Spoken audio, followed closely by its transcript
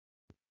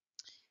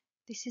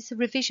This is a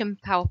revision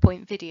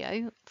PowerPoint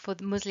video for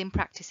the Muslim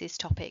practices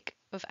topic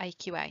of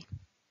AQA.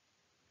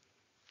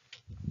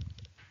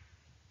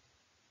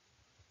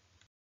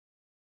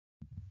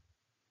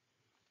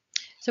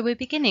 So we're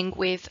beginning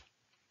with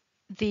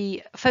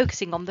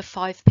focusing on the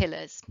 5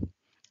 pillars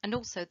and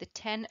also the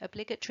 10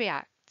 obligatory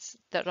acts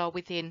that are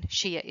within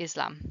Shia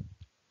Islam.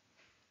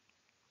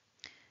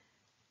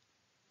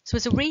 So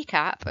as a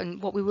recap,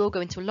 and what we will go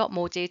into a lot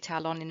more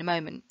detail on in a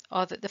moment,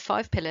 are that the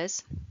 5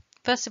 pillars,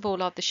 first of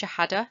all, are the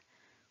Shahada,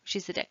 which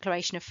is the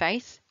declaration of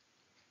faith,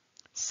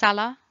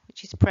 Salah,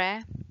 which is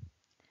prayer,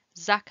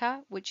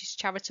 Zakah, which is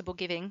charitable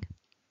giving,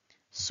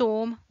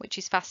 Sawm, which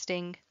is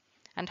fasting,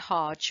 and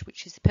Hajj,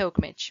 which is the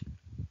pilgrimage.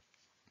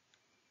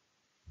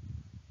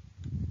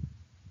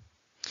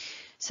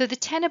 So the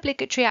 10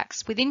 obligatory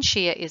acts within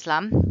Shia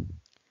Islam,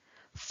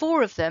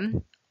 4 of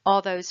them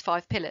are those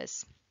 5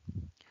 pillars,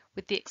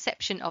 with the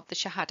exception of the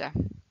Shahada.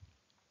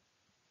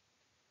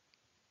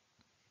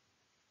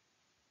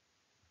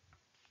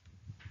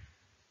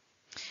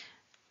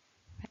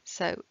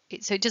 So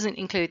it doesn't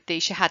include the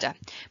Shahada,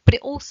 but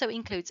it also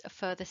includes a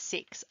further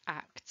 6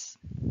 acts.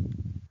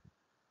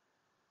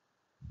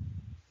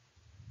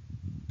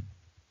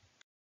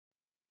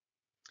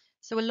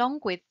 So along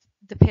with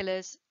the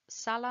pillars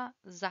Salah,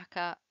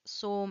 Zakah,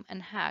 Sawm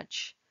and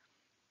Hajj,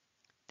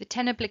 the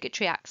 10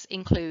 obligatory acts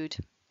include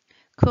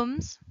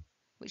Khums,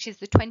 which is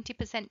the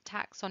 20%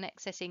 tax on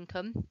excess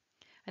income,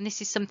 and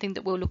this is something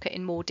that we'll look at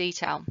in more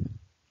detail.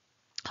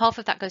 Half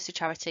of that goes to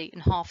charity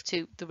and half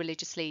to the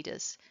religious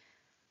leaders.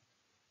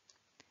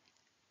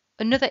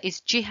 Another is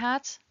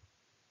Jihad.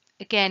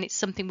 Again, it's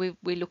something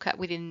we look at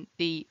within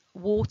the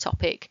war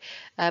topic,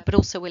 but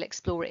also we'll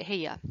explore it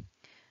here.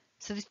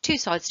 So there's 2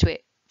 sides to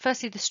it.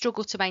 Firstly, the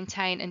struggle to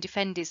maintain and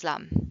defend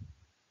Islam,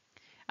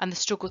 and the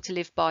struggle to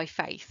live by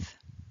faith.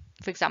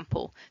 For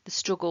example, the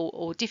struggle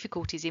or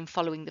difficulties in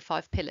following the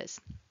 5 pillars.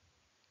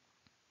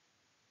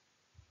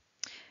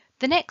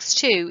 The next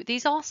 2,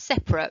 these are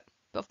separate,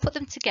 but I've put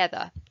them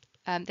together.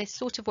 They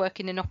sort of work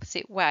in an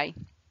opposite way.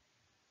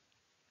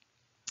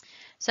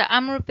 So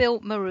Amr bil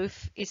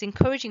Maruf is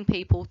encouraging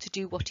people to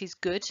do what is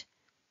good,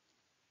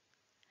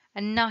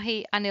 and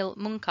Nahi anil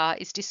Munkar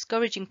is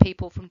discouraging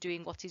people from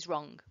doing what is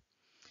wrong.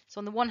 So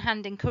on the one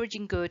hand,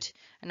 encouraging good,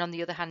 and on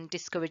the other hand,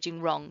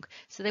 discouraging wrong.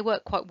 So they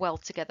work quite well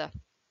together.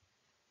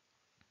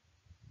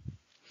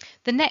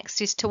 The next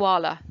is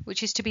Tawala,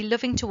 which is to be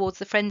loving towards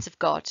the friends of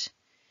God,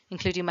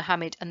 including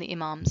Muhammad and the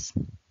Imams.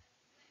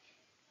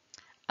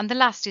 And the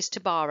last is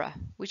Tabara,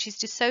 which is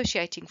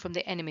dissociating from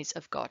the enemies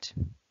of God.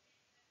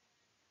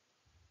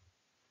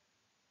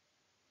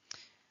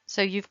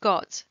 So you've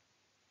got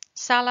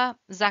Salah,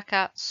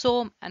 Zakah,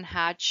 Sawm and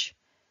Hajj,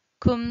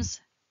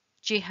 Khums,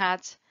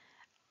 Jihad,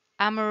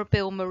 Amr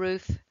bil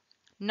Maruf,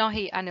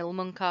 Nahi anil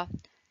Munkar,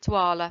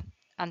 Tawala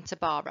and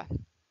Tabara.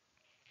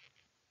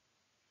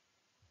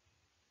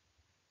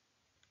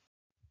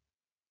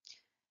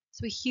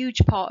 So a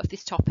huge part of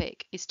this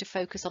topic is to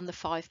focus on the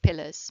 5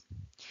 pillars.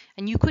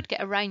 And you could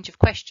get a range of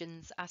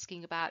questions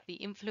asking about the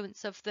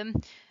influence of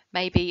them,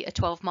 maybe a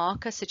 12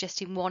 marker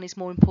suggesting one is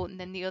more important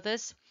than the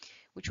others,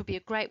 which would be a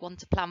great one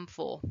to plan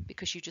for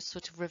because you just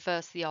sort of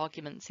reverse the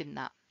arguments in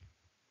that.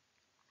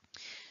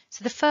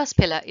 So the first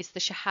pillar is the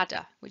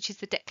Shahada, which is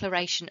the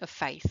declaration of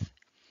faith.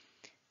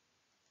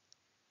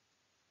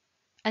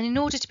 And in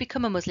order to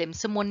become a Muslim,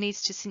 someone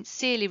needs to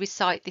sincerely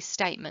recite this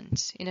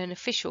statement in an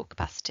official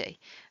capacity.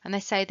 And they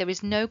say there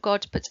is no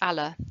God but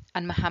Allah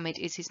and Muhammad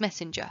is his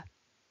messenger.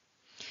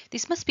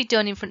 This must be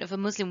done in front of a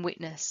Muslim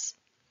witness,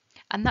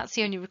 and that's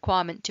the only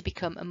requirement to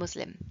become a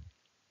Muslim.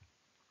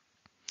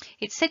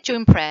 It's said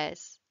during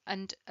prayers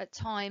and at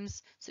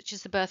times such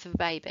as the birth of a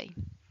baby.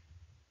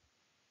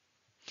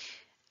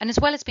 And as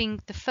well as being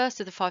the first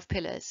of the 5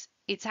 pillars,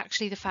 it's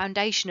actually the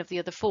foundation of the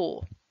other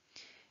 4.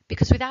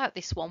 Because without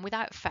this one,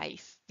 without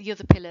faith, the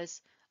other pillars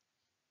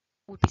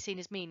would be seen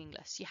as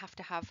meaningless. You have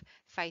to have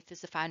faith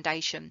as the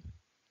foundation.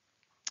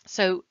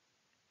 So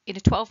in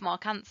a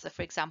 12-mark answer,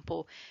 for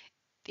example,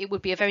 it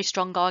would be a very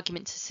strong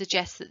argument to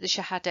suggest that the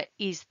Shahada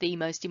is the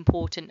most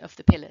important of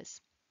the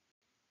pillars.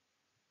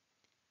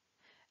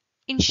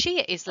 In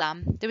Shia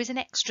Islam, there is an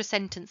extra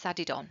sentence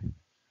added on,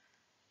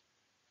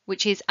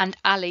 which is, and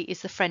Ali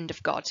is the friend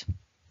of God.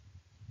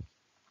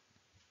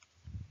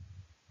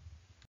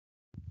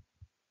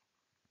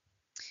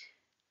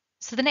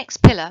 So the next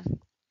pillar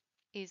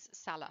is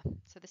Salah.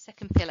 So the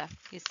second pillar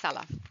is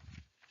Salah.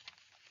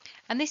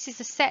 And this is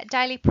a set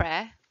daily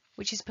prayer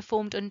which is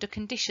performed under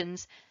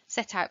conditions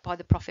set out by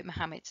the Prophet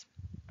Muhammad.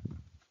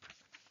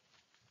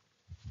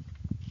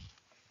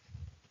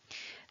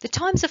 The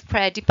times of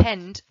prayer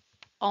depend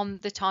on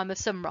the time of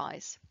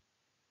sunrise.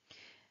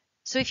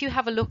 So if you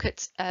have a look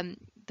at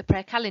the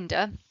prayer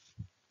calendar,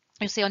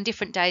 you'll see on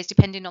different days,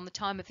 depending on the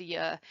time of the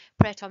year,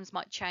 prayer times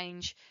might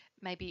change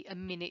maybe a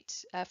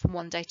minute from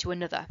one day to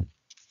another.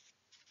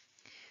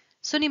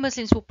 Sunni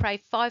Muslims will pray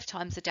 5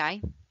 times a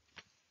day.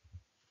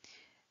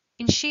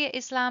 In Shia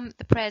Islam,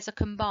 the prayers are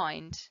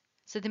combined.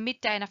 So the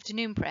midday and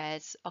afternoon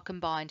prayers are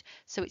combined,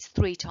 so it's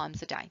 3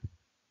 times a day.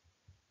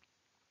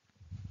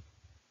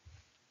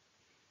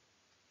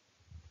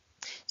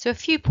 So a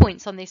few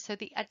points on this. So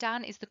the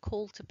Adhan is the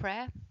call to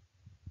prayer.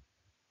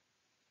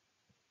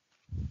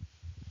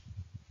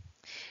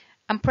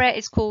 And prayer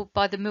is called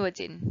by the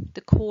Muezzin,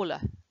 the caller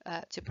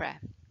to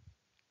prayer.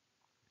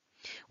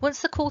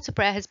 Once the call to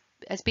prayer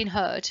has been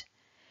heard,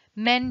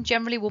 men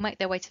generally will make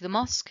their way to the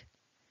mosque,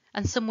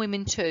 and some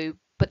women too,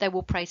 but they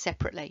will pray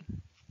separately.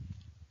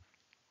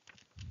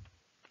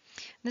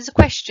 There's a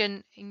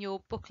question in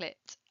your booklet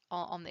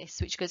on this,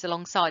 which goes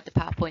alongside the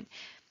PowerPoint.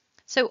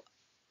 So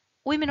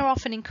women are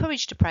often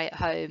encouraged to pray at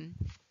home,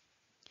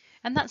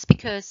 and that's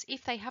because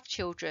if they have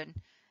children,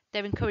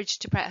 they're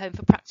encouraged to pray at home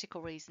for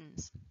practical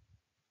reasons.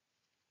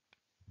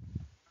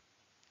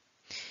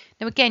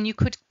 Now again,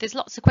 there's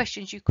lots of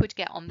questions you could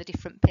get on the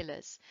different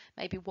pillars.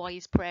 Maybe why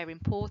is prayer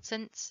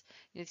important?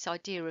 This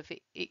idea of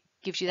it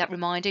gives you that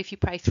reminder. If you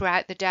pray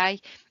throughout the day,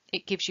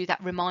 it gives you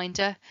that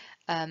reminder,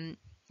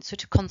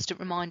 sort of constant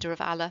reminder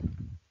of Allah.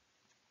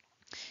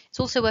 It's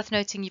also worth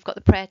noting you've got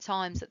the prayer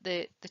times at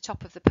the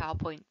top of the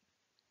PowerPoint.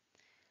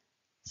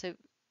 So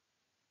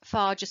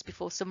Fajr just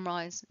before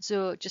sunrise,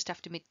 Zuhr just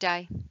after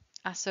midday,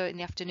 Asr in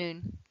the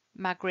afternoon,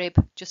 Maghrib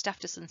just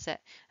after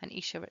sunset, and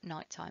Isha at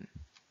night time.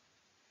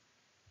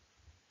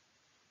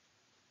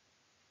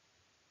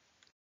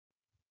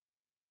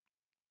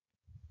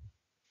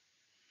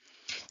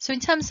 So in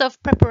terms of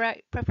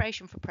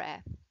preparation for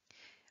prayer,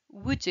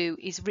 wudu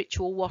is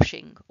ritual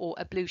washing or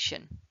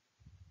ablution.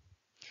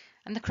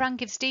 And the Quran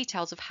gives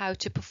details of how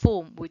to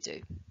perform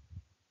wudu.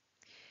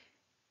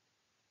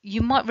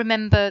 You might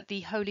remember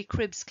the Holy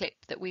Cribs clip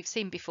that we've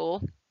seen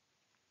before.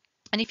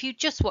 And if you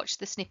just watch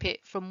the snippet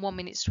from 1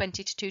 minute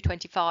 20 to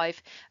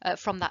 2:25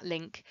 from that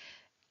link,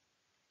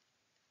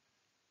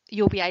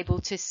 you'll be able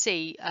to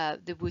see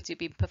the wudu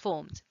being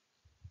performed.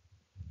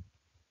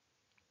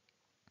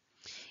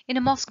 In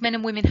a mosque, men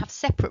and women have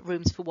separate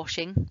rooms for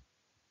washing.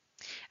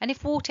 And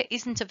if water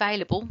isn't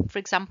available, for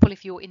example,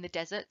 if you're in the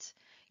desert,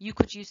 you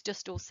could use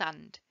dust or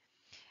sand.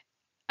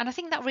 And I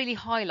think that really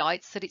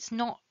highlights that it's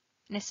not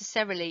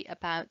necessarily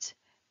about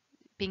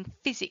being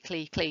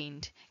physically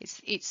cleaned.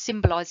 It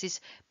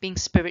symbolises being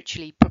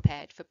spiritually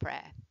prepared for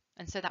prayer.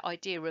 And so that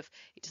idea of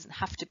it doesn't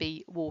have to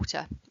be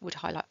water would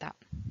highlight that.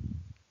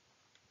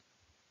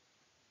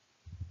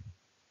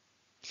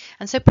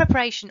 And so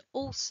preparation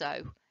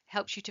also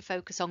helps you to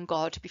focus on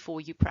God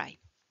before you pray.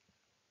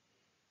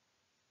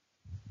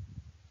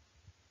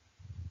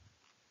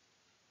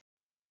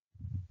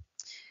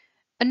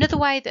 Another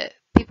way that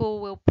people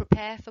will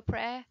prepare for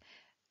prayer,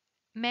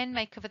 men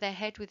may cover their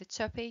head with a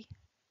topi,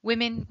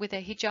 women with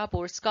a hijab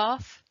or a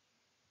scarf.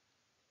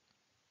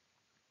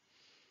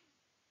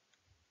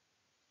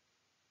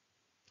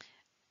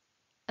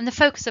 And the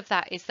focus of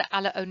that is that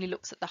Allah only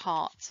looks at the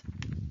heart.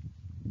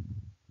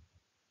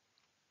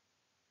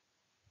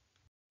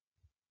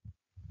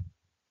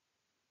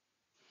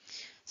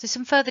 So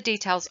some further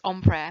details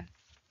on prayer.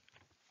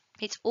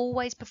 It's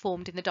always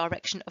performed in the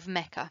direction of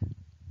Mecca.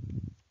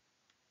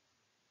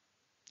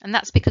 And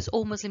that's because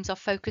all Muslims are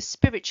focused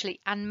spiritually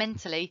and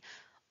mentally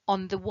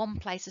on the one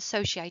place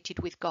associated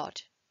with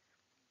God.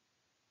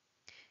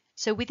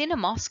 So within a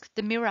mosque,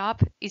 the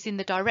mihrab is in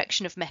the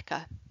direction of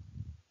Mecca,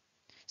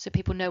 so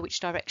people know which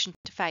direction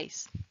to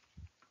face.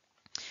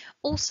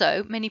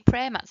 Also, many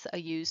prayer mats that are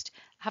used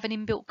have an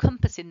inbuilt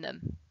compass in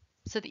them,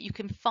 so that you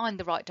can find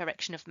the right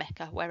direction of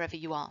Mecca wherever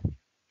you are.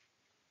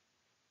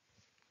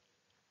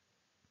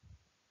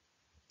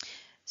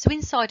 So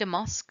inside a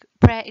mosque,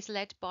 prayer is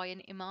led by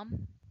an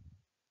imam,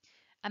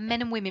 and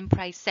men and women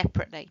pray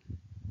separately.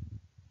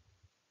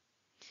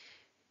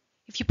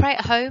 If you pray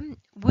at home,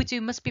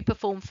 wudu must be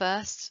performed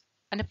first,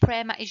 and a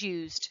prayer mat is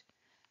used,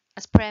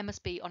 as prayer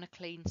must be on a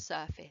clean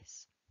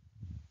surface.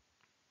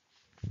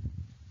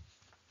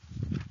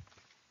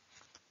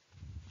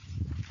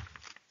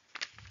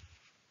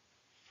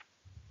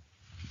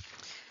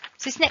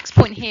 So this next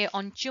point here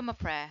on Jummah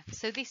prayer.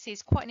 So this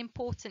is quite an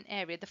important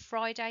area, the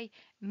Friday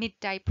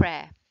midday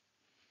prayer.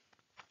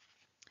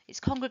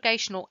 It's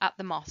congregational at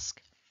the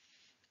mosque.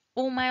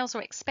 All males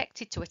are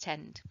expected to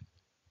attend.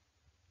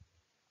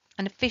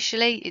 And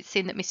officially, it's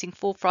seen that missing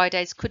 4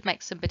 Fridays could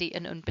make somebody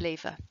an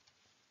unbeliever.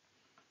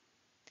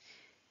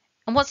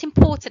 And what's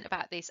important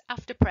about this,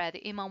 after prayer,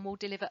 the imam will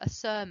deliver a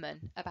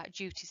sermon about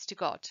duties to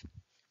God.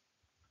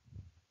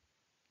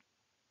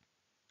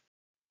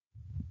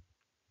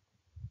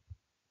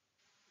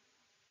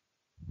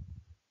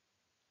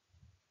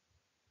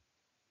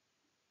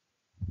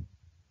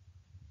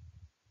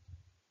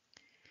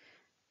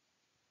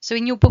 So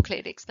in your booklet,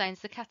 it explains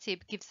the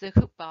Khatib gives the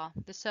khutbah,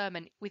 the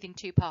sermon, within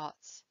 2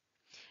 parts.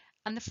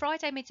 And the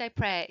Friday midday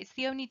prayer is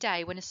the only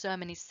day when a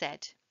sermon is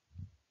said.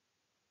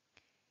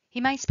 He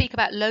may speak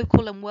about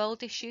local and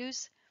world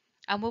issues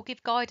and will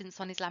give guidance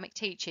on Islamic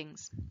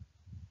teachings.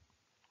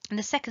 And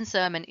the second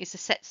sermon is a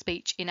set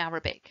speech in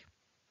Arabic.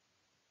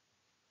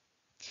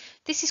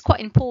 This is quite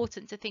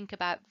important to think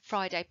about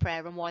Friday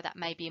prayer and why that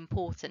may be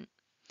important.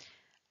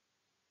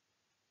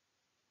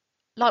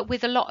 Like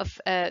with a lot of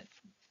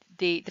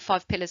the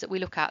 5 pillars that we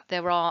look at,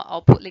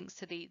 I'll put links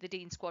to the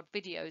Dean Squad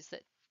videos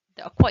that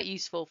are quite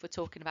useful for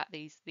talking about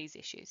these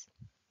issues.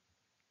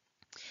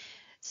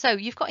 So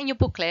you've got in your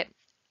booklet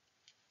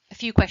a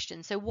few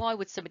questions. So why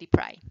would somebody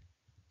pray?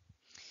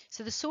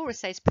 So the surah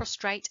says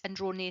prostrate and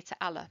draw near to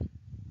Allah.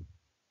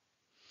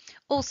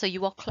 Also,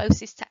 you are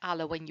closest to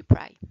Allah when you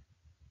pray.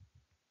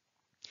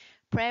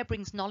 Prayer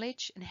brings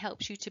knowledge and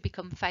helps you to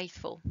become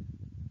faithful.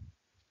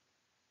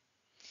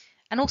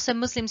 And also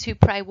Muslims who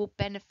pray will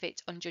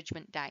benefit on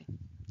Judgment Day.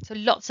 So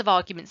lots of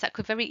arguments. That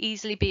could very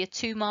easily be a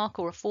 2-mark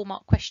or a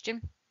 4-mark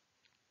question.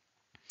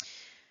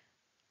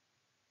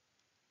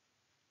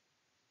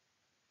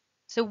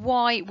 So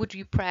why would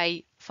you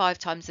pray 5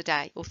 times a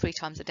day or 3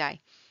 times a day?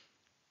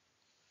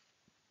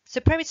 So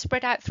prayer is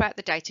spread out throughout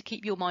the day to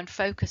keep your mind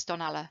focused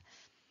on Allah.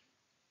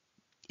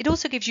 It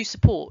also gives you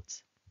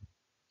support.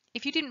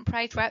 If you didn't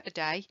pray throughout the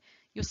day,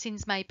 your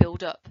sins may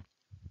build up.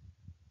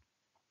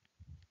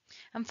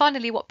 And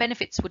finally, what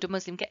benefits would a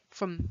Muslim get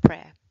from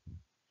prayer?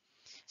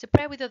 So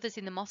prayer with others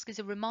in the mosque is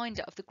a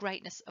reminder of the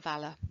greatness of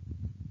Allah.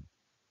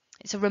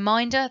 It's a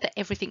reminder that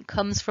everything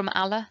comes from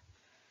Allah.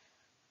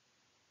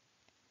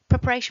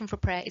 Preparation for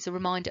prayer is a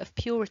reminder of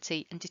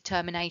purity and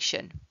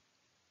determination.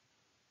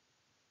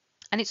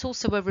 And it's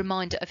also a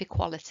reminder of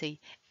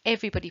equality.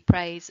 Everybody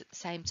prays at the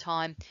same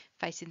time,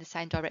 facing the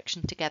same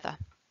direction together.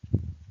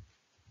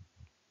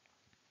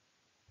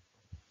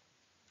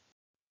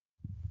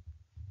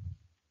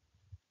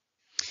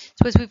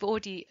 So as we've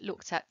already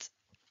looked at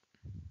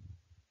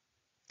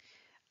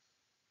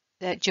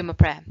the Jummah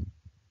prayer.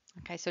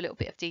 Okay, so a little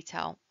bit of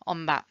detail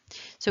on that.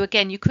 So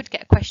again, you could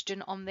get a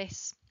question on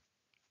this,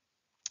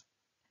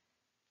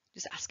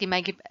 just asking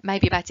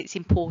maybe about its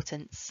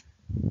importance.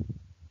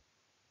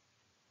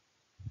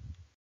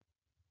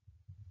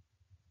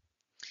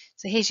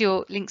 So here's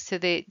your links to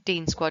the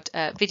Dean Squad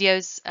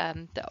videos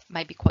that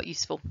may be quite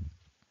useful.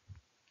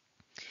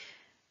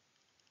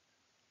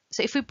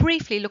 So if we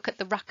briefly look at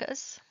the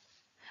rak'ahs,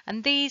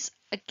 and these,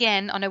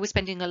 again, I know we're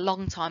spending a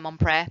long time on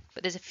prayer,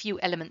 but there's a few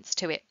elements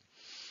to it.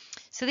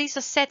 So these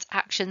are set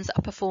actions that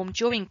are performed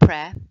during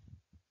prayer,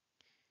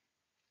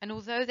 and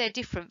although they're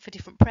different for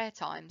different prayer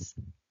times,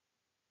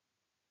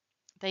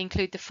 they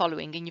include the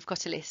following, and you've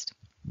got a list.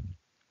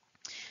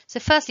 So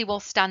firstly, while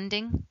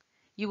standing,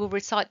 you will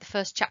recite the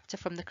first chapter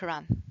from the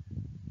Quran.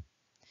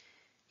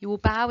 You will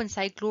bow and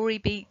say, "Glory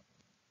be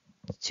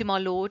to my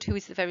Lord, who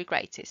is the very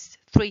greatest,"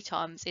 3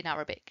 times in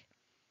Arabic.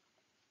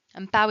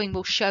 And bowing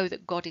will show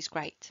that God is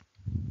great.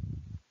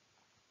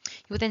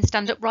 You will then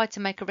stand upright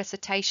and make a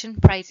recitation,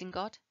 praising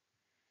God.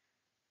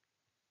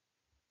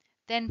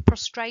 Then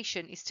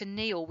prostration is to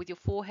kneel with your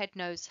forehead,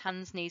 nose,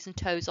 hands, knees and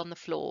toes on the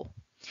floor.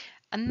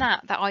 And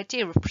that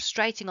idea of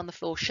prostrating on the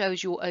floor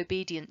shows your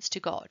obedience to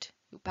God.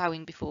 You're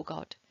bowing before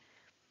God.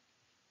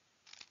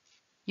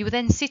 You will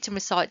then sit and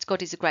recite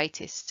God is the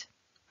greatest.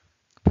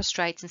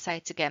 Prostrate and say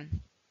it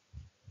again.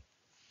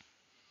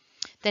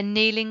 Then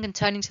kneeling and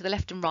turning to the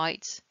left and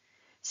right,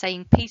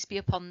 saying peace be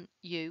upon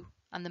you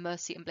and the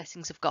mercy and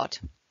blessings of God.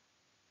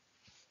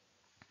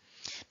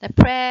 Now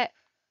prayer,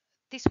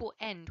 this will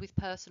end with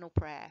personal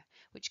prayer,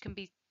 which can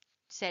be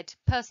said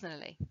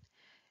personally.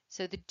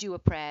 So the dua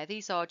prayer,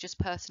 these are just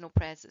personal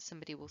prayers that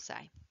somebody will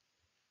say.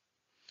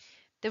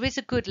 There is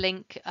a good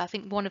link, I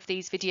think one of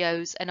these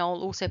videos, and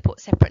I'll also put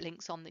separate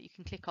links on that you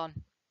can click on,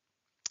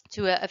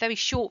 to a very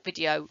short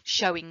video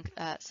showing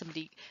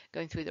somebody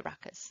going through the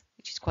rak'ahs,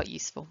 which is quite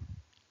useful.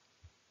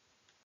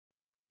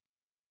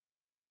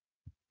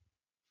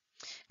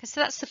 Okay, so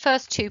that's the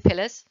first 2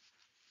 pillars.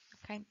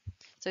 Okay,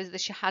 so the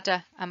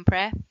Shahada and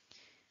prayer.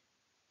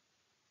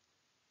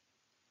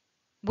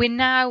 We're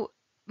now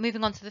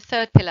moving on to the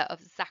third pillar of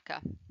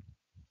Zakah.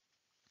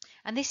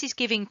 And this is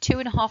giving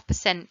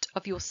 2.5%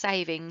 of your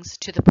savings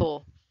to the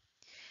poor.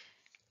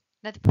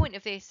 Now the point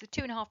of this, the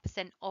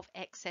 2.5% of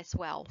excess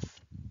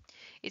wealth.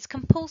 It's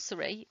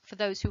compulsory for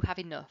those who have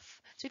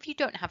enough. So if you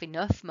don't have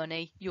enough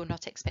money, you're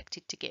not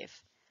expected to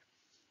give.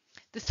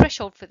 The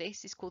threshold for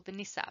this is called the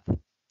nisab,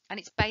 and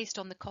it's based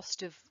on the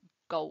cost of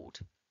gold.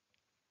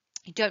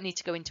 You don't need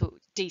to go into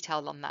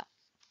detail on that.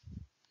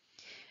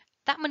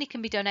 That money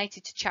can be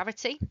donated to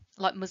charity,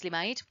 like Muslim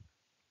Aid,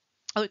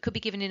 or it could be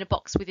given in a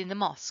box within the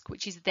mosque,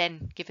 which is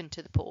then given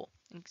to the poor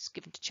and it's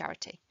given to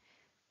charity.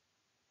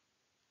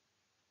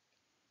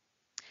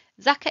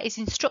 Zakah is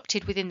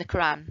instructed within the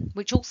Quran,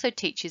 which also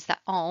teaches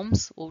that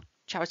alms or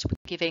charitable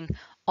giving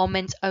are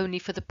meant only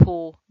for the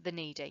poor, the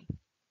needy.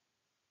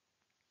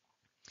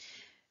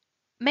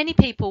 Many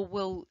people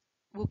will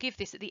give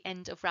this at the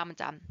end of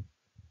Ramadan.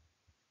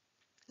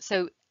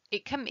 So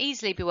it can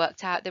easily be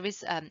worked out. There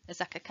is a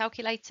Zakah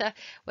calculator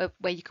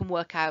where you can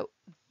work out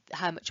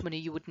how much money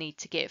you would need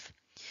to give.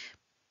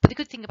 But the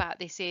good thing about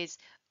this is,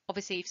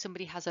 obviously, if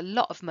somebody has a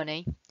lot of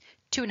money,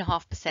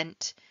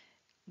 2.5%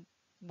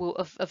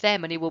 of their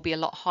money will be a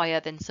lot higher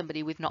than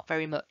somebody with not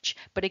very much.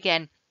 But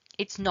again,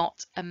 it's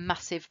not a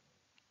massive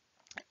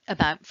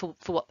amount for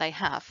what they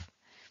have.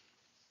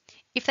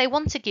 If they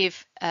want to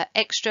give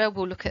extra,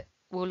 we'll look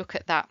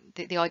at that,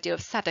 the idea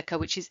of sadaqah,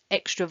 which is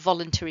extra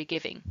voluntary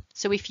giving.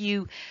 So if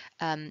you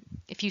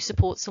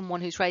support someone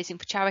who's raising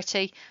for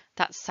charity,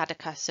 that's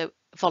sadaqah, so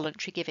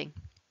voluntary giving.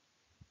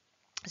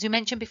 As we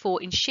mentioned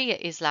before, in Shia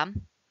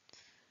Islam,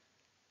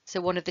 So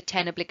one of the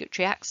 10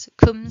 obligatory acts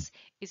comes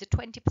is a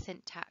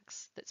 20%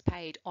 tax that's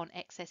paid on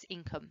excess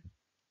income.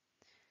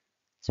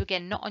 So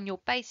again, not on your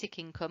basic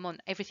income, on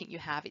everything you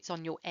have, it's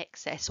on your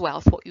excess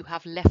wealth, what you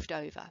have left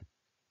over.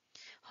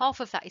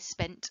 Half of that is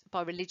spent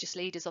by religious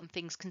leaders on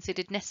things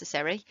considered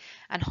necessary,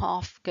 and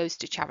half goes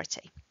to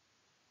charity.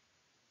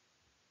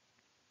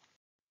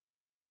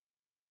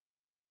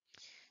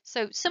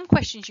 So some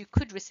questions you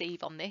could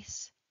receive on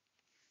this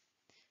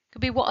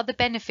could be, what are the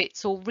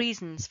benefits or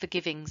reasons for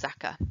giving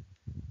zakah?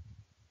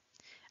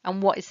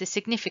 And what is the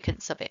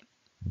significance of it?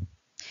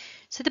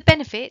 So the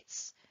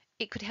benefits,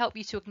 it could help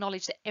you to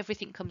acknowledge that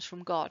everything comes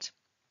from God.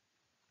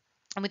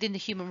 And within the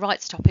human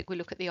rights topic, we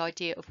look at the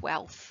idea of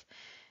wealth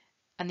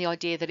and the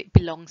idea that it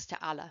belongs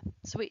to Allah.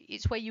 So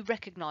it's where you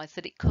recognise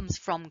that it comes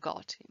from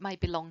God. It may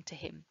belong to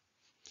Him.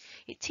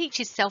 It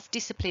teaches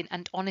self-discipline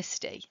and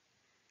honesty.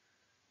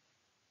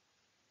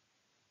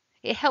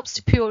 It helps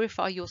to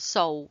purify your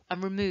soul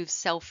and removes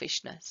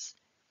selfishness.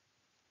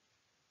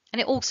 And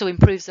it also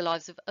improves the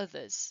lives of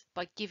others.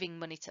 By giving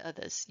money to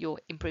others, you're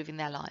improving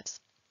their lives.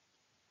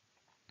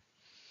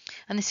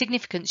 And the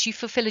significance, you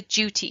fulfill a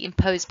duty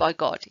imposed by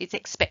God. It's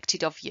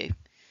expected of you.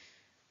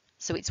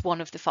 So it's one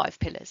of the 5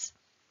 pillars.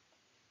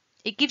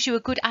 It gives you a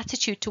good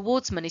attitude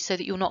towards money so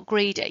that you're not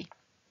greedy.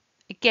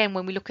 Again,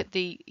 when we look at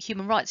the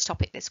human rights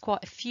topic, there's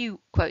quite a few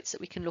quotes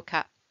that we can look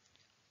at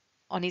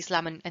on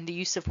Islam and the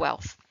use of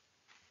wealth.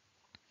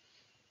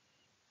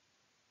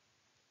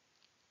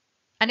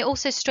 And it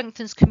also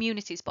strengthens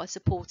communities by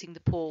supporting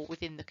the poor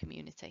within the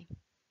community.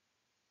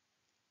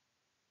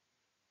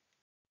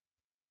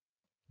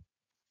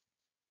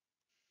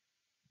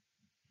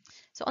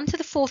 So on to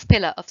the 4th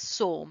pillar of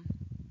Sawm,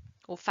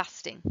 or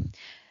fasting.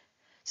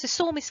 So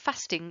Sawm is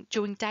fasting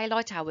during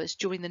daylight hours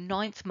during the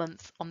 9th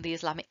month on the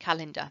Islamic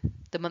calendar,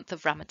 the month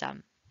of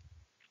Ramadan.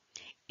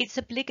 It's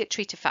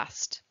obligatory to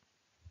fast.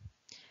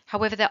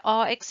 However, there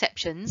are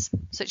exceptions,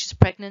 such as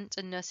pregnant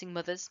and nursing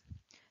mothers,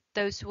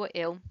 those who are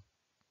ill,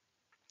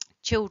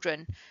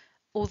 children,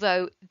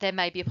 although there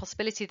may be a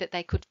possibility that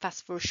they could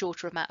fast for a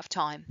shorter amount of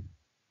time.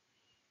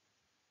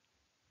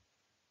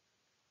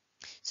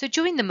 So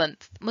during the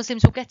month,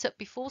 Muslims will get up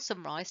before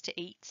sunrise to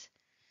eat,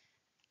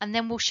 and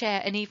then will share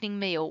an evening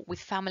meal with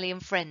family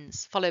and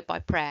friends, followed by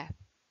prayer.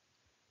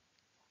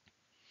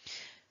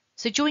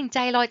 So during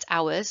daylight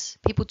hours,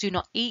 people do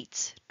not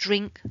eat,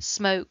 drink,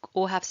 smoke,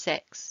 or have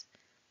sex.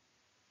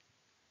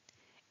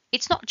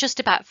 It's not just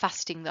about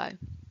fasting though.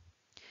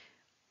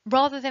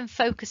 Rather than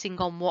focusing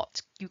on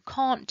what you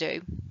can't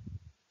do,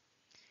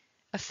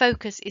 a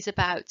focus is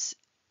about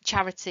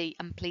charity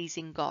and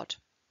pleasing God.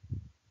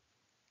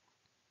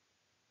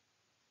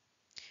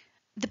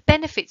 The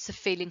benefits of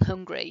feeling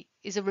hungry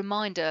is a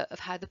reminder of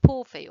how the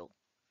poor feel.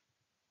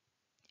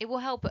 It will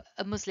help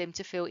a Muslim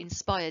to feel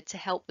inspired to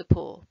help the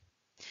poor.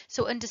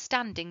 So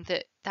understanding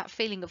that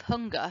feeling of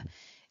hunger,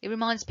 it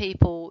reminds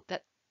people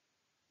that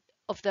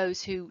of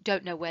those who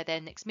don't know where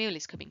their next meal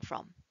is coming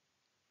from.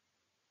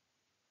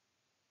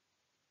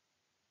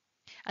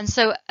 And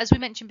so, as we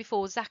mentioned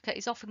before, zakah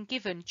is often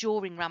given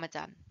during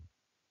Ramadan.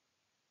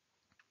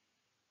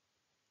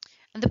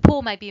 And the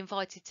poor may be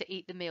invited to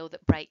eat the meal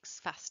that breaks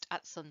fast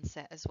at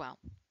sunset as well.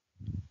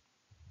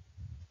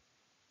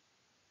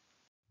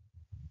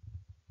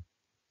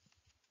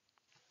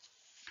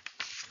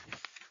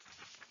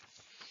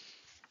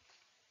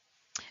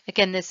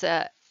 Again, there's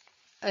a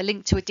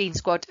link to a Dean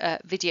Squad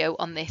video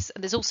on this.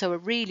 And there's also a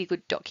really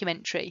good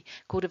documentary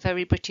called A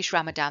Very British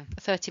Ramadan,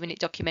 a 30-minute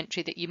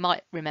documentary that you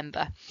might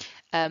remember,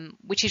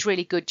 which is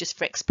really good just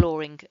for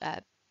exploring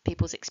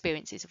people's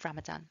experiences of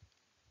Ramadan.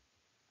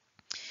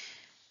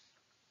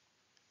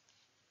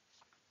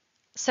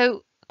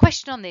 So, a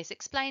question on this: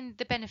 explain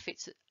the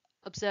benefits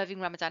observing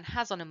Ramadan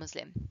has on a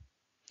Muslim.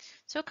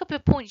 So a couple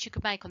of points you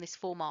could make on this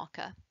 4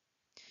 marker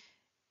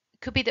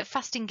could be that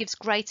fasting gives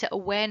greater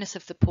awareness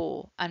of the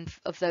poor and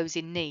of those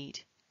in need.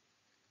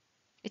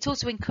 It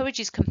also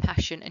encourages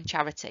compassion and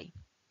charity.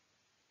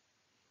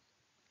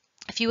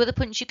 A few other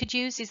points you could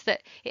use is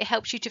that it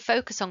helps you to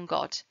focus on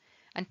God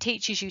and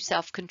teaches you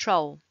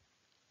self-control.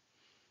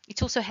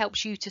 It also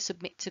helps you to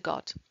submit to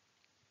God.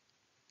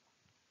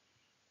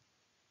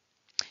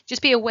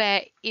 Just be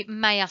aware it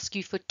may ask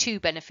you for 2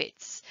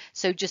 benefits,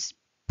 so just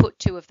put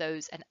 2 of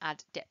those and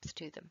add depth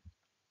to them.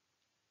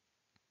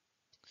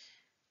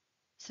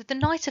 So the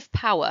night of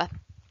power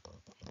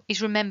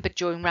is remembered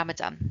during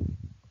Ramadan.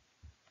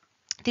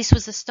 This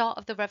was the start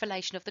of the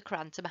revelation of the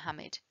Quran to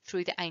Muhammad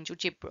through the angel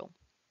Jibril.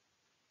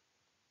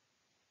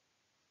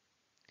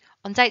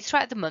 On dates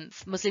throughout the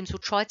month, Muslims will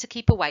try to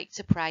keep awake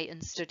to pray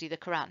and study the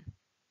Quran.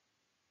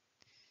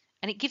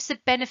 And it gives the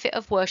benefit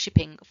of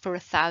worshipping for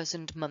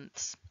 1,000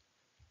 months.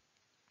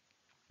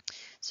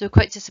 So a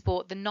quote to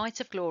support: the night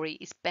of glory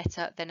is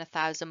better than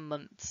 1,000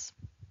 months.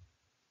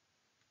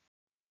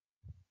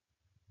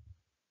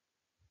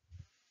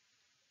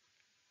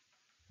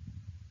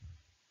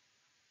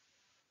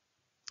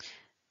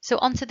 So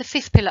on to the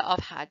 5th pillar of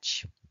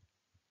Hajj.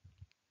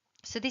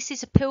 So this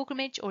is a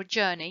pilgrimage or a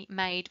journey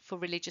made for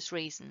religious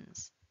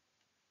reasons.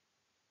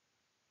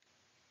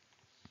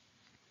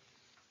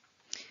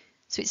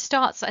 So it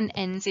starts and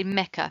ends in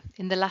Mecca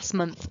in the last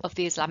month of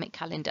the Islamic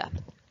calendar.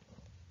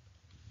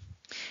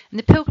 And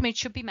the pilgrimage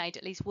should be made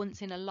at least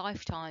once in a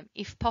lifetime,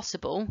 if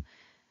possible,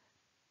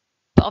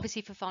 but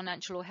obviously for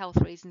financial or health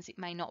reasons it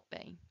may not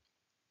be.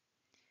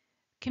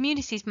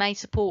 Communities may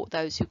support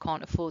those who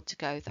can't afford to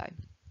go, though.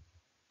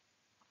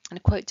 And a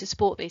quote to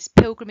support this: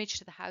 pilgrimage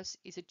to the house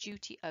is a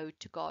duty owed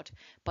to God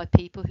by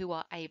people who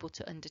are able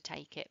to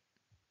undertake it.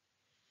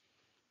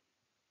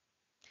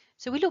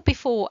 So we looked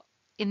before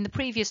in the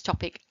previous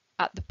topic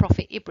at the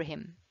Prophet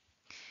Ibrahim.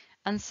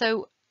 And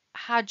so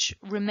Hajj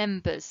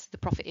remembers the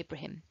Prophet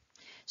Ibrahim.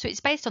 So it's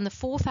based on the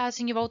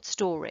 4,000-year-old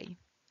story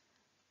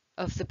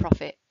of the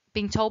Prophet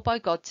being told by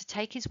God to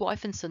take his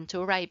wife and son to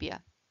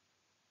Arabia.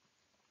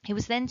 He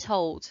was then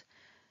told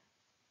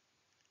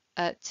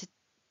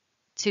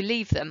to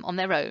leave them on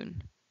their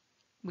own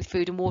with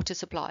food and water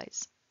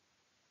supplies.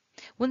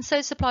 Once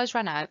those supplies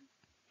ran out,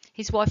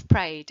 his wife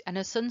prayed and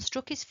her son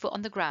struck his foot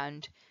on the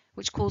ground,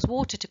 which caused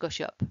water to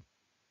gush up.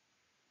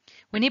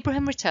 When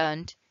Ibrahim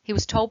returned, he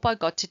was told by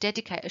God to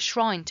dedicate a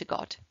shrine to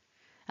God,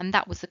 and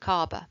that was the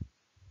Kaaba.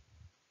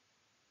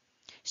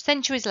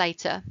 Centuries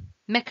later,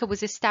 Mecca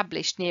was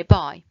established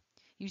nearby,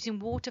 using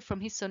water from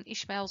his son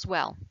Ishmael's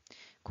well,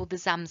 called the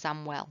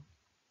Zamzam well.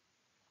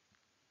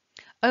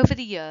 Over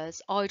the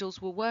years, idols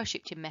were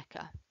worshipped in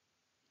Mecca.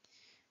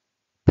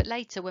 But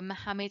later, when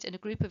Muhammad and a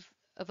group of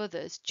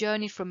others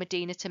journeyed from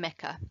Medina to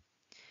Mecca,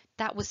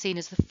 that was seen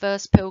as the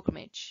first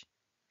pilgrimage.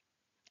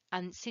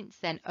 And since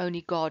then,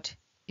 only God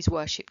is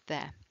worshipped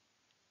there.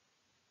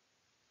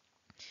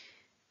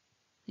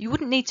 You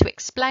wouldn't need to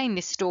explain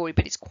this story,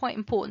 but it's quite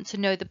important to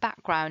know the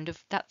background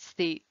of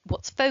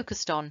what's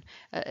focused on,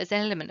 as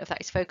an element of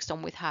that is focused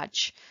on with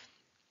Hajj.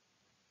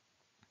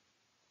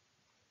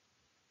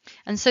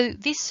 And so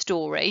this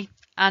story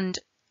and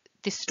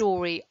this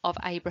story of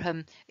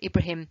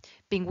Ibrahim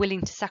being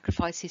willing to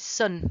sacrifice his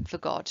son for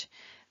God,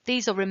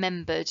 these are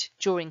remembered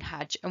during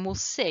Hajj, and we'll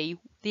see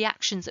the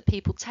actions that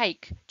people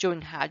take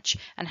during Hajj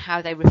and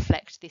how they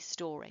reflect this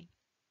story.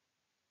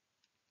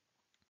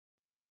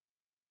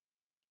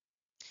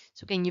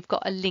 So again, you've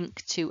got a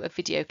link to a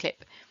video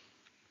clip.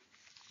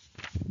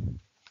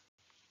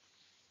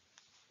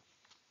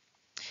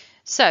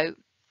 So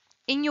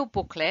in your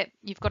booklet,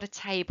 you've got a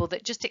table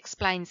that just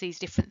explains these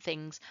different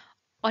things.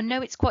 I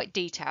know it's quite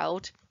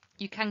detailed.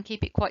 You can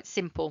keep it quite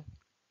simple,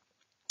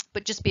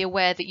 but just be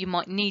aware that you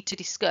might need to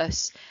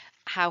discuss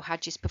how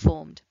Hajj is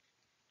performed.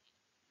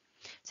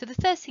 So the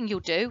first thing you'll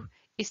do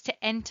is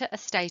to enter a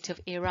state of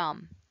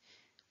ihram.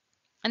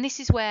 And this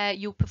is where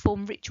you'll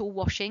perform ritual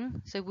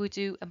washing, so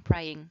wudu and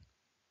praying.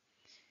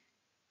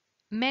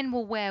 Men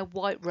will wear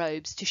white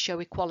robes to show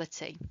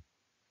equality,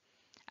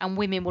 and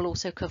women will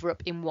also cover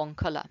up in one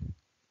colour.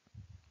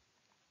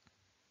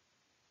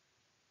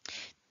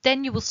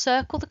 Then you will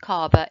circle the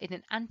Kaaba in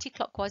an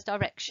anti-clockwise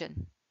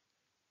direction,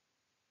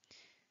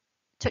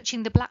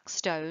 touching the black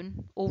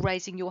stone or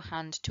raising your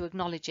hand to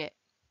acknowledge it.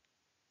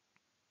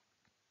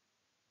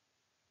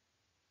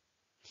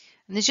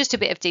 And there's just a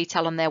bit of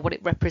detail on there what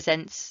it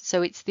represents.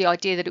 So it's the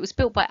idea that it was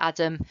built by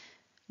Adam,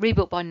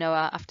 rebuilt by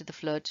Noah after the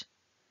flood,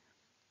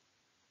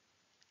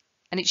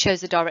 and it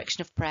shows the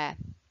direction of prayer.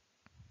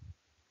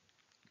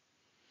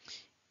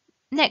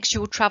 Next, you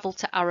will travel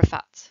to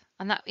Arafat,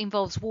 and that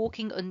involves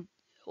walking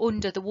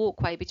under the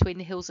walkway between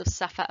the hills of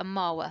Safa and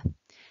Marwa.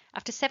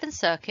 After 7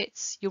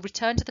 circuits, you'll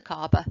return to the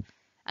Kaaba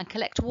and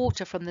collect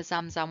water from the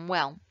Zamzam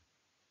well.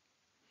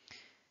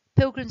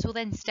 Pilgrims will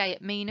then stay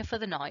at Mina for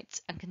the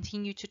night and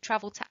continue to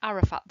travel to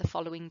Arafat the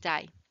following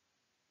day.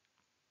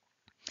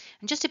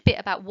 And just a bit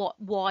about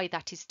why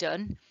that is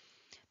done.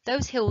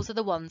 Those hills are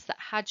the ones that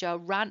Hajar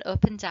ran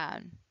up and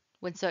down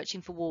when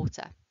searching for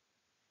water.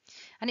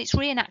 And it's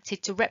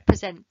reenacted to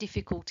represent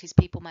difficulties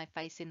people may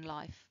face in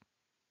life.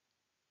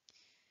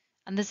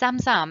 And the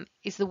Zamzam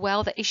is the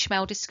well that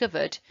Ishmael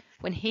discovered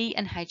when he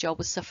and Hajar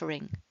were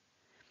suffering.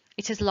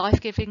 It has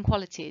life-giving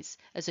qualities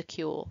as a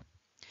cure.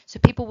 So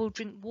people will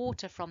drink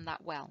water from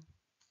that well.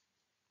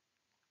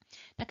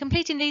 Now,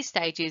 completing these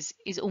stages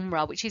is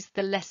Umrah, which is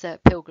the lesser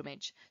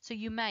pilgrimage. So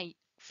you may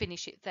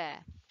finish it there.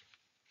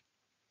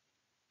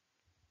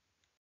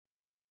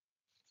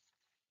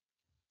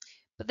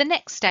 But the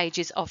next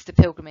stages of the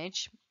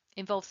pilgrimage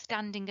involve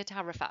standing at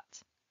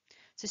Arafat.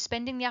 So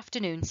spending the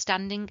afternoon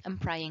standing and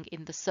praying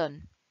in the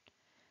sun.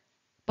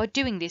 By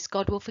doing this,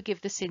 God will forgive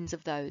the sins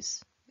of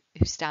those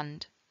who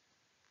stand.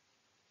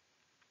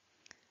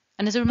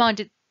 And as a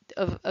reminder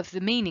of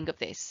the meaning of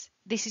this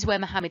is where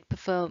Muhammad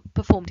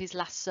performed his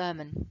last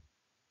sermon.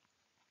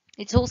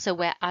 It's also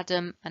where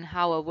Adam and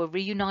Hawa were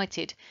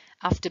reunited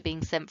after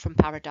being sent from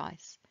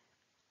paradise.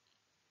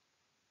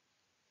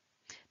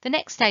 The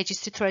next stage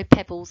is to throw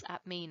pebbles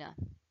at Mina.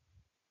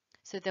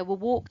 So they will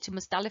walk to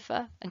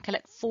Muzdalifah and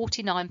collect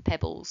 49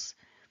 pebbles.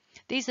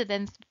 These are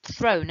then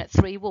thrown at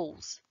 3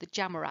 walls, the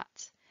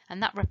Jamarat,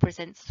 and that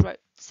represents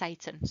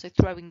Satan, so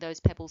throwing those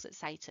pebbles at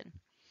Satan.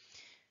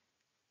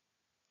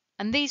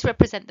 And these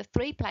represent the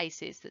 3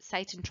 places that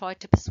Satan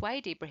tried to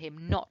persuade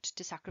Ibrahim not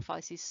to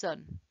sacrifice his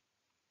son.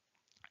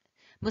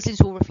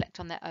 Muslims will reflect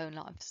on their own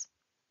lives.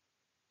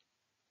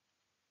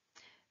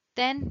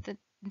 Then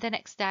the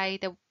next day,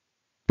 the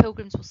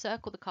pilgrims will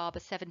circle the Kaaba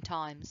 7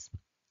 times.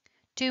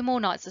 2 more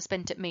nights are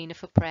spent at Mina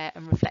for prayer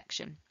and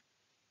reflection.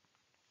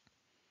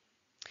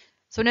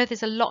 So I know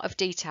there's a lot of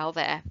detail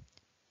there,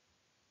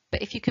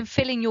 but if you can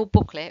fill in your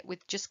booklet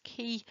with just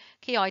key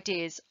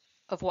ideas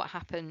of what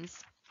happens,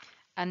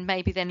 and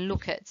maybe then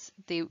look at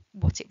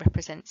what it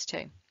represents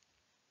too.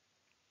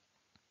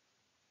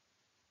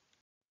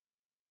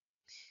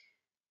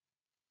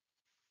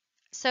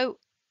 So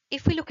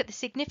if we look at the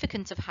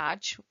significance of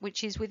Hajj,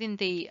 which is within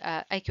the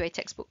AQA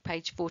textbook,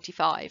 page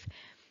 45,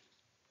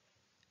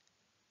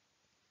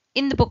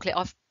 in the booklet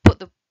I've put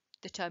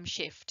the term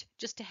shift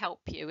just to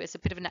help you as a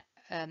bit of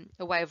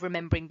a way of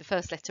remembering the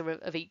first letter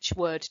of each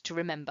word to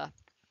remember.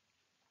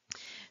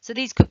 So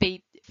these could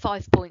be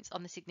 5 points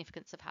on the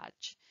significance of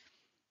Hajj.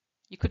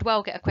 You could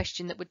well get a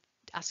question that would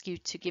ask you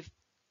to give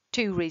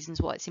 2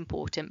 reasons why it's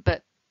important,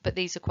 but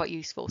these are quite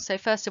useful. So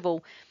first of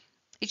all,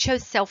 it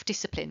shows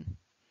self-discipline.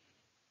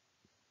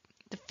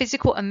 The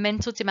physical and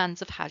mental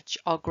demands of Hajj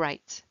are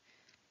great.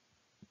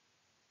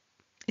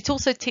 It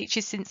also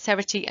teaches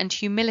sincerity and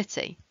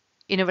humility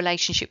in a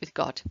relationship with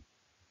God.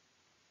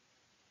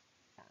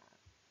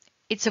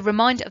 It's a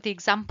reminder of the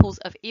examples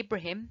of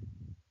Ibrahim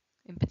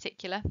in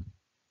particular.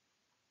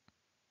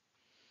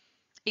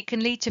 It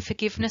can lead to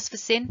forgiveness for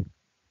sin,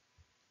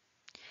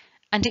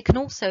 and it can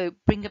also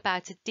bring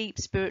about a deep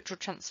spiritual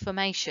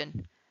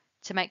transformation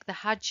to make the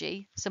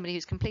Hajji, somebody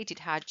who's completed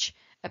Hajj,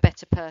 a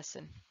better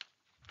person.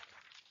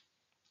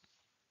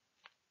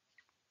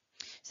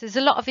 So there's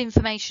a lot of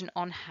information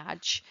on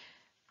Hajj,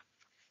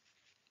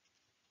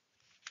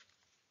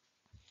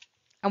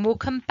 and we'll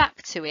come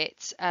back to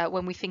it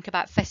when we think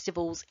about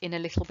festivals in a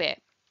little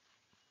bit.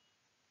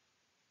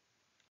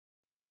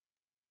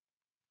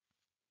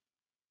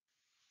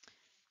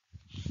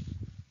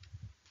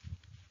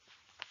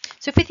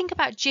 So if we think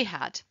about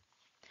jihad,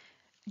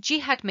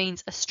 jihad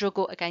means a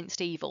struggle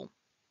against evil,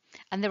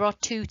 and there are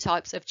 2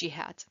 types of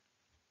jihad.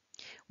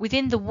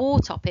 Within the war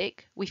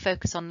topic, we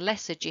focus on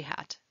lesser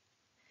jihad.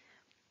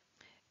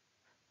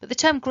 But the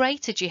term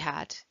greater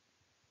jihad,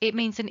 it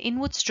means an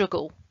inward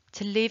struggle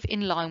to live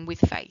in line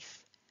with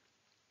faith.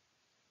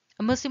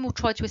 A Muslim will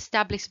try to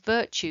establish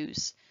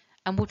virtues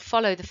and would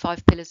follow the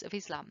 5 pillars of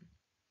Islam.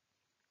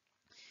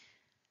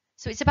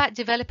 So it's about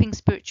developing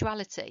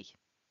spirituality.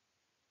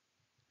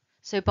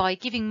 So by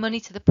giving money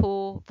to the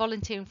poor,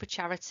 volunteering for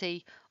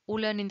charity, or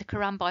learning the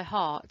Quran by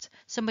heart,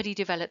 somebody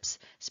develops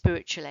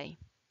spiritually.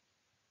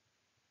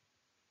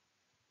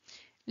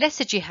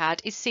 Lesser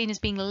jihad is seen as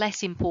being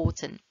less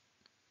important.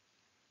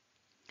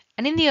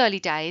 And in the early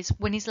days,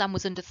 when Islam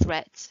was under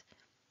threat,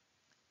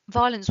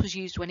 violence was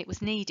used when it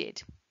was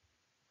needed.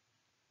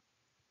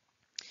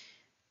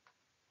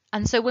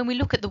 And so when we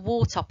look at the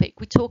war topic,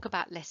 we talk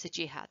about lesser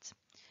jihad.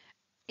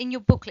 In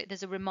your booklet,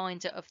 there's a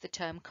reminder of the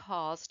term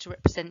cars to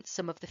represent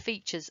some of the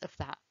features of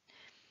that.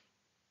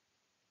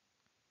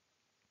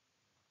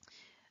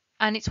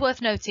 And it's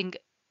worth noting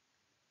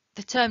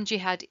the term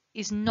jihad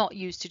is not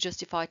used to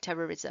justify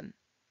terrorism.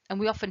 And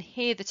we often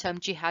hear the term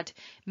jihad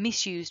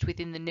misused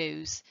within the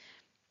news,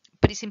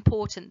 but it's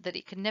important that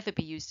it can never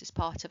be used as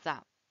part of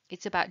that.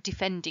 It's about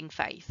defending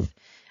faith.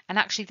 And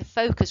actually the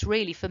focus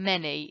really for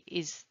many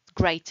is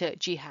greater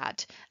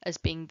jihad as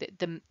being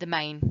the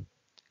main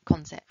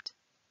concept.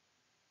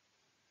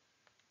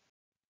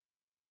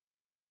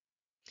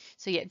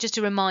 So yeah, just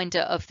a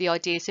reminder of the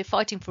idea. So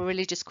fighting for a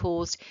religious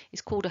cause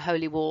is called a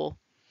holy war.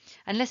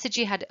 And lesser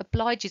jihad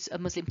obliges a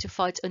Muslim to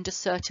fight under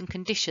certain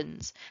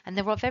conditions. And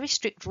there are very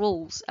strict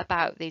rules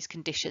about these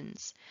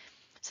conditions.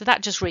 So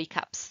that just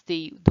recaps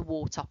the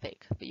war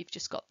topic. But you've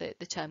just got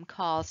the term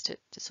cars to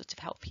sort of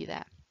help you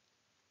there.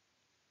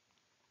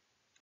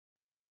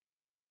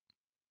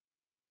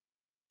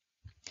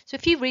 So a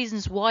few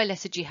reasons why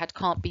lesser jihad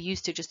can't be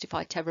used to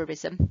justify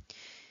terrorism.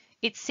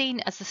 It's seen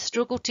as a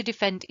struggle to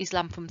defend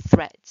Islam from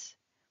threats.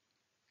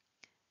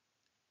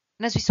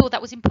 And as we saw,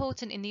 that was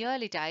important in the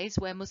early days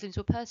where Muslims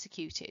were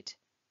persecuted.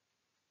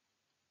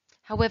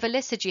 However,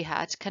 lesser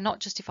jihad cannot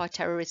justify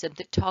terrorism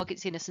that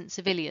targets innocent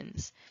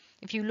civilians.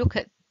 If you look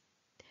at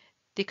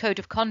the code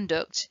of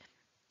conduct,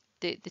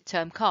 the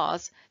term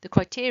cars, the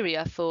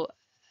criteria for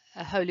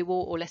a holy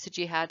war or lesser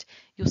jihad,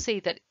 you'll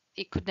see that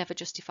it could never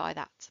justify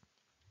that.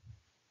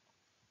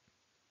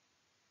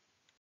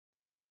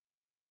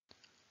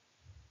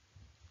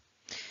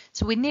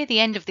 So we're near the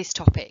end of this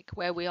topic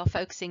where we are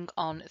focusing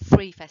on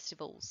 3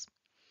 festivals.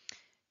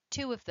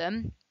 2 of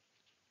them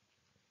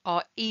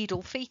are Eid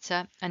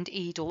al-Fitr and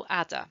Eid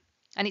al-Adha.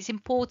 And it's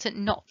important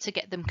not to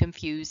get them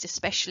confused,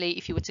 especially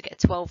if you were to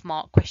get a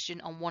 12-mark question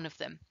on one of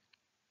them.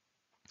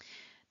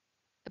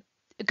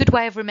 A good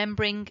way of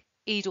remembering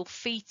Eid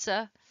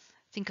al-Fitr,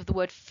 think of the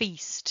word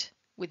feast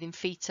within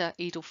Fitr,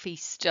 Eid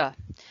al-Fitr.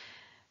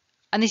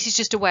 And this is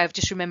just a way of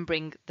just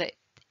remembering that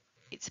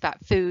it's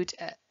about food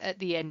at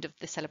the end of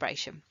the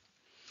celebration.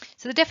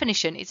 So the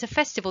definition, it's a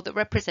festival that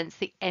represents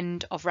the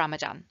end of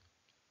Ramadan.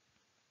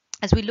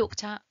 As we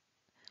looked at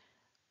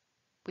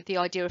with the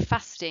idea of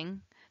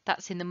fasting,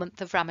 that's in the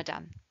month of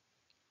Ramadan.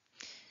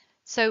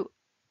 So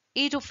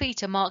Eid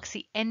al-Fitr marks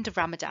the end of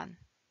Ramadan.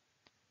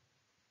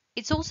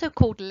 It's also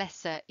called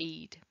Lesser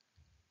Eid.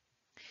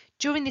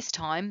 During this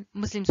time,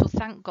 Muslims will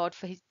thank God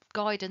for his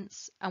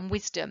guidance and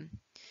wisdom,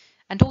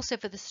 and also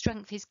for the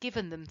strength he's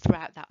given them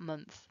throughout that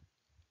month.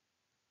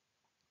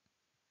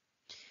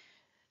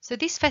 So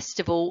this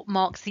festival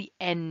marks the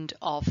end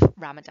of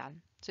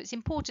Ramadan. So it's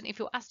important, if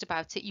you're asked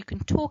about it, you can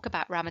talk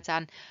about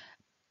Ramadan,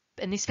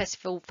 and this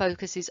festival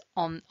focuses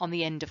on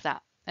the end of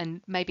that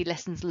and maybe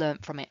lessons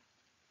learnt from it.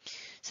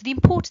 So the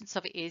importance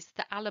of it is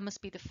that Allah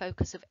must be the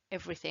focus of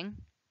everything.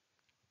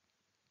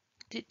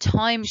 The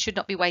time should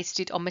not be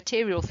wasted on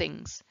material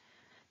things.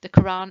 The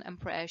Quran and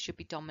prayer should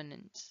be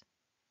dominant.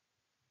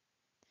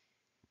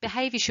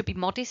 Behaviour should be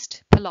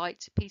modest,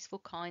 polite, peaceful,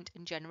 kind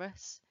and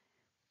generous.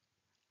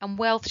 And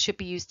wealth should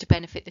be used to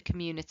benefit the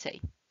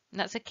community. And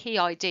that's a key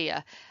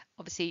idea.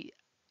 Obviously,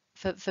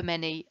 for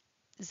many,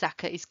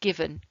 zakah is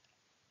given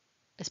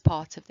as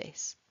part of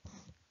this.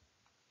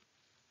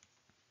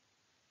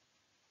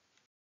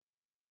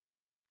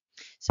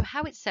 So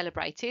how it's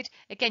celebrated,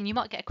 again, you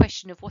might get a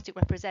question of what it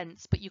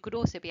represents, but you could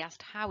also be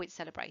asked how it's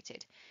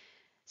celebrated.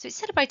 So it's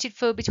celebrated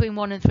for between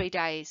 1 and 3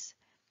 days.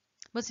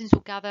 Muslims will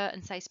gather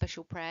and say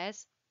special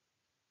prayers.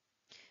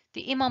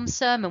 The Imam's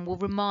sermon will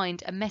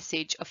remind a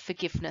message of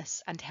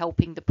forgiveness and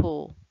helping the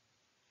poor.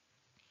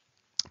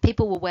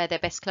 People will wear their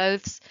best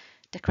clothes,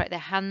 decorate their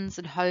hands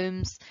and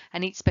homes,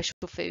 and eat special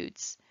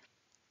foods.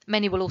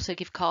 Many will also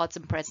give cards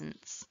and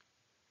presents.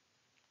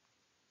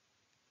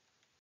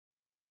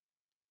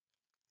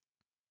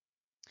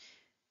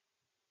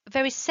 A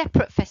very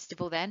separate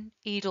festival then,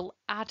 Eid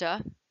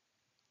al-Adha.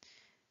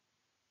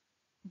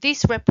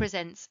 This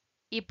represents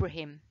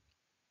Ibrahim.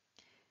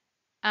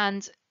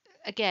 And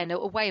again,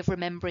 a way of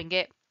remembering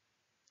it,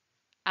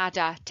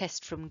 Adha,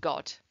 test from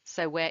God.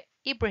 So where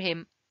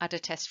Ibrahim,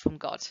 Adha, test from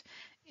God.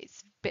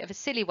 It's a bit of a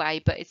silly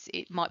way, but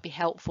it might be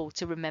helpful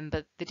to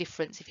remember the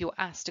difference if you're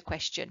asked a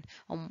question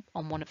on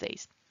one of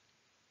these.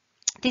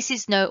 This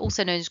is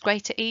also known as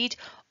Greater Eid,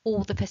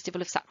 or the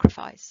Festival of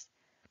Sacrifice.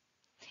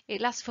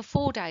 It lasts for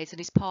 4 days and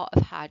is part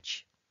of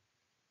Hajj.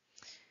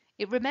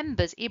 It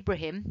remembers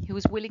Ibrahim, who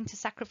was willing to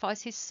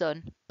sacrifice his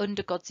son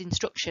under God's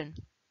instruction.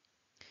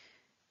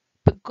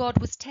 But God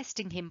was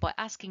testing him by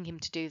asking him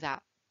to do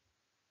that.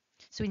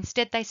 So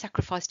instead they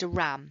sacrificed a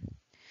ram.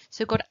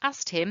 So God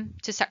asked him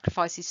to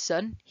sacrifice his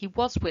son. He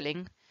was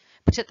willing,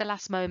 but at the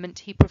last moment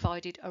he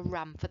provided a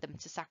ram for them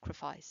to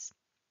sacrifice.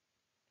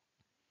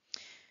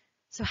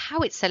 So how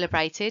it's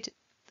celebrated,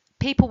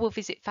 people will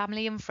visit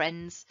family and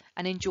friends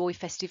and enjoy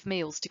festive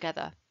meals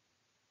together.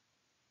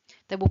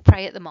 They will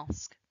pray at the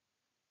mosque.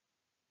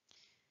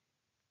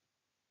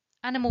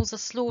 Animals are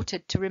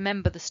slaughtered to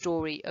remember the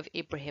story of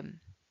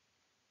Ibrahim.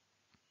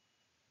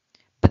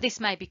 But this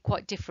may be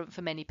quite different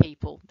for many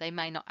people. They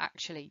may not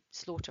actually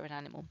slaughter an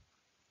animal.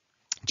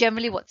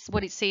 Generally,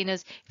 what it's seen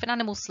as, if an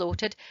animal's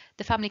slaughtered,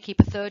 the family keep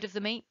a third of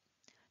the meat.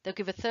 They'll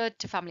give a third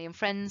to family and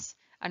friends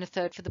and a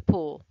third for the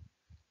poor.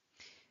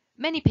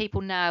 Many people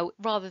now,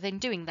 rather than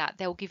doing that,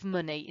 they'll give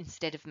money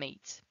instead of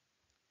meat.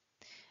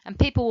 And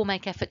people will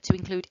make effort to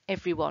include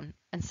everyone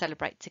and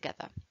celebrate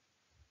together.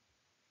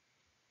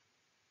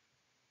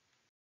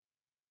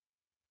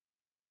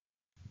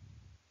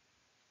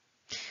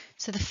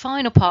 So the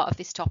final part of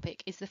this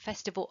topic is the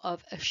festival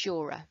of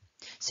Ashura.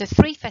 So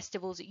 3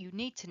 festivals that you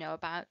need to know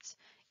about: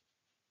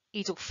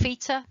 Eid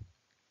al-Fitr,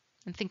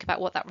 and think about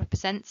what that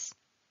represents,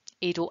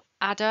 Eid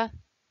al-Adha,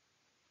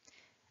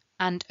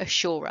 and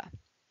Ashura.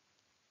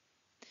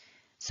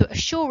 So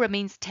Ashura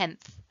means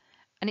 10th,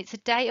 and it's a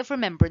day of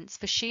remembrance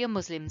for Shia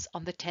Muslims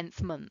on the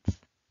 10th month.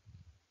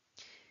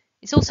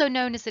 It's also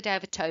known as the Day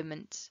of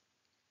Atonement.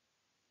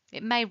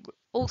 It may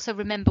also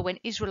remember when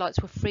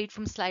Israelites were freed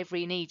from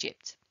slavery in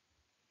Egypt,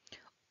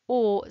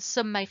 or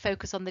some may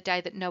focus on the day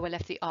that Noah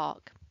left the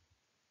ark.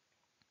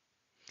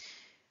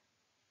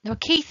 Now, a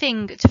key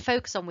thing to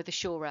focus on with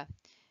Ashura,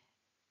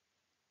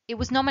 it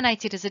was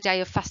nominated as a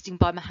day of fasting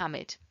by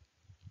Muhammad.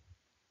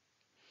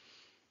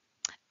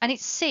 And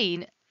it's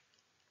seen,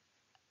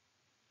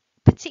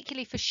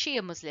 particularly for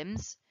Shia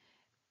Muslims,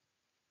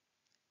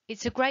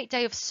 it's a great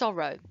day of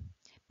sorrow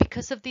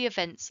because of the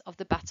events of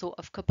the Battle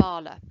of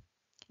Karbala,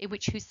 in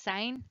which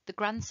Hussein, the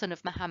grandson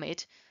of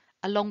Muhammad,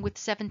 along with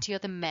 70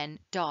 other men,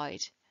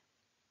 died.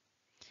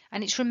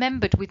 And it's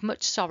remembered with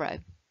much sorrow.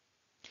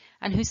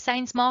 And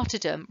Hussein's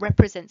martyrdom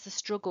represents a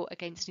struggle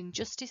against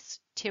injustice,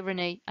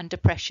 tyranny, and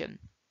oppression.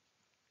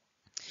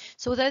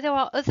 So although there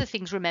are other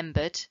things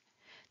remembered,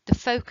 the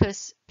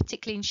focus,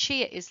 particularly in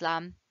Shia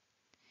Islam,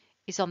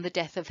 is on the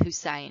death of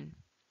Hussein.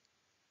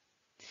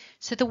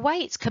 So the way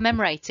it's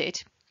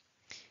commemorated,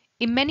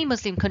 in many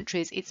Muslim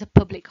countries, it's a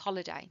public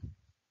holiday.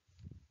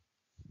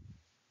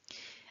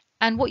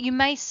 And what you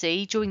may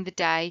see during the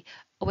day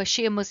are where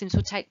Shia Muslims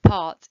will take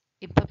part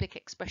in public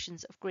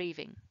expressions of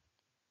grieving.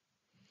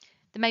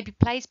 There may be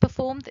plays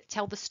performed that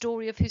tell the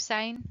story of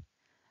Hussein,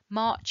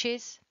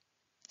 marches,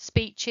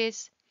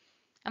 speeches,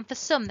 and for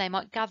some they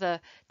might gather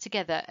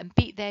together and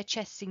beat their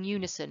chests in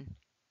unison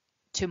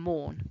to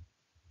mourn.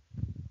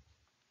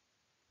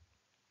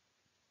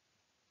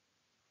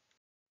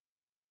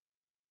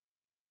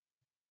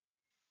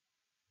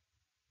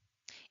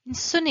 In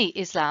Sunni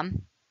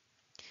Islam,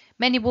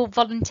 many will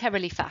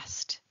voluntarily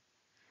fast.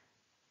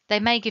 They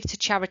may give to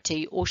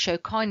charity or show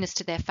kindness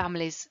to their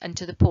families and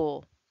to the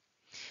poor.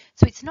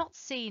 So it's not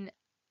seen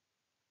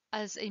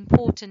as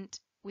important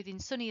within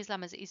Sunni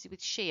Islam as it is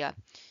with Shia,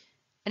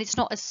 and it's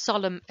not as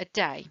solemn a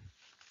day.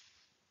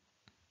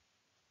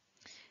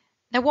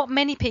 Now, what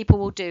many people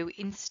will do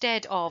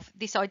instead of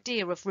this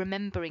idea of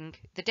remembering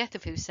the death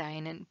of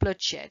Hussein and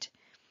bloodshed,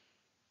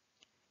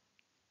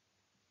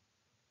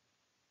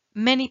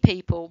 many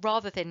people,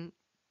 rather than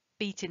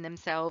beating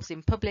themselves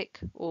in public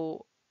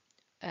or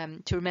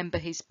to remember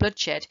his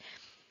bloodshed,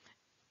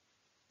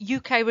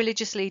 UK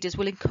religious leaders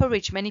will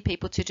encourage many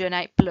people to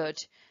donate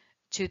blood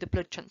to the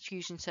blood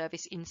transfusion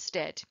service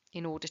instead,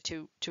 in order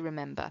to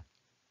remember.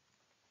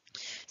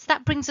 So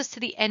that brings us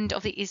to the end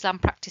of the Islam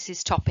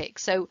practices topic.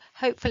 So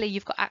hopefully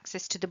you've got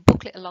access to the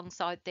booklet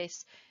alongside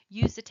this.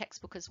 Use the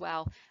textbook as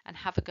well and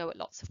have a go at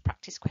lots of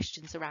practice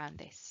questions around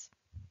this.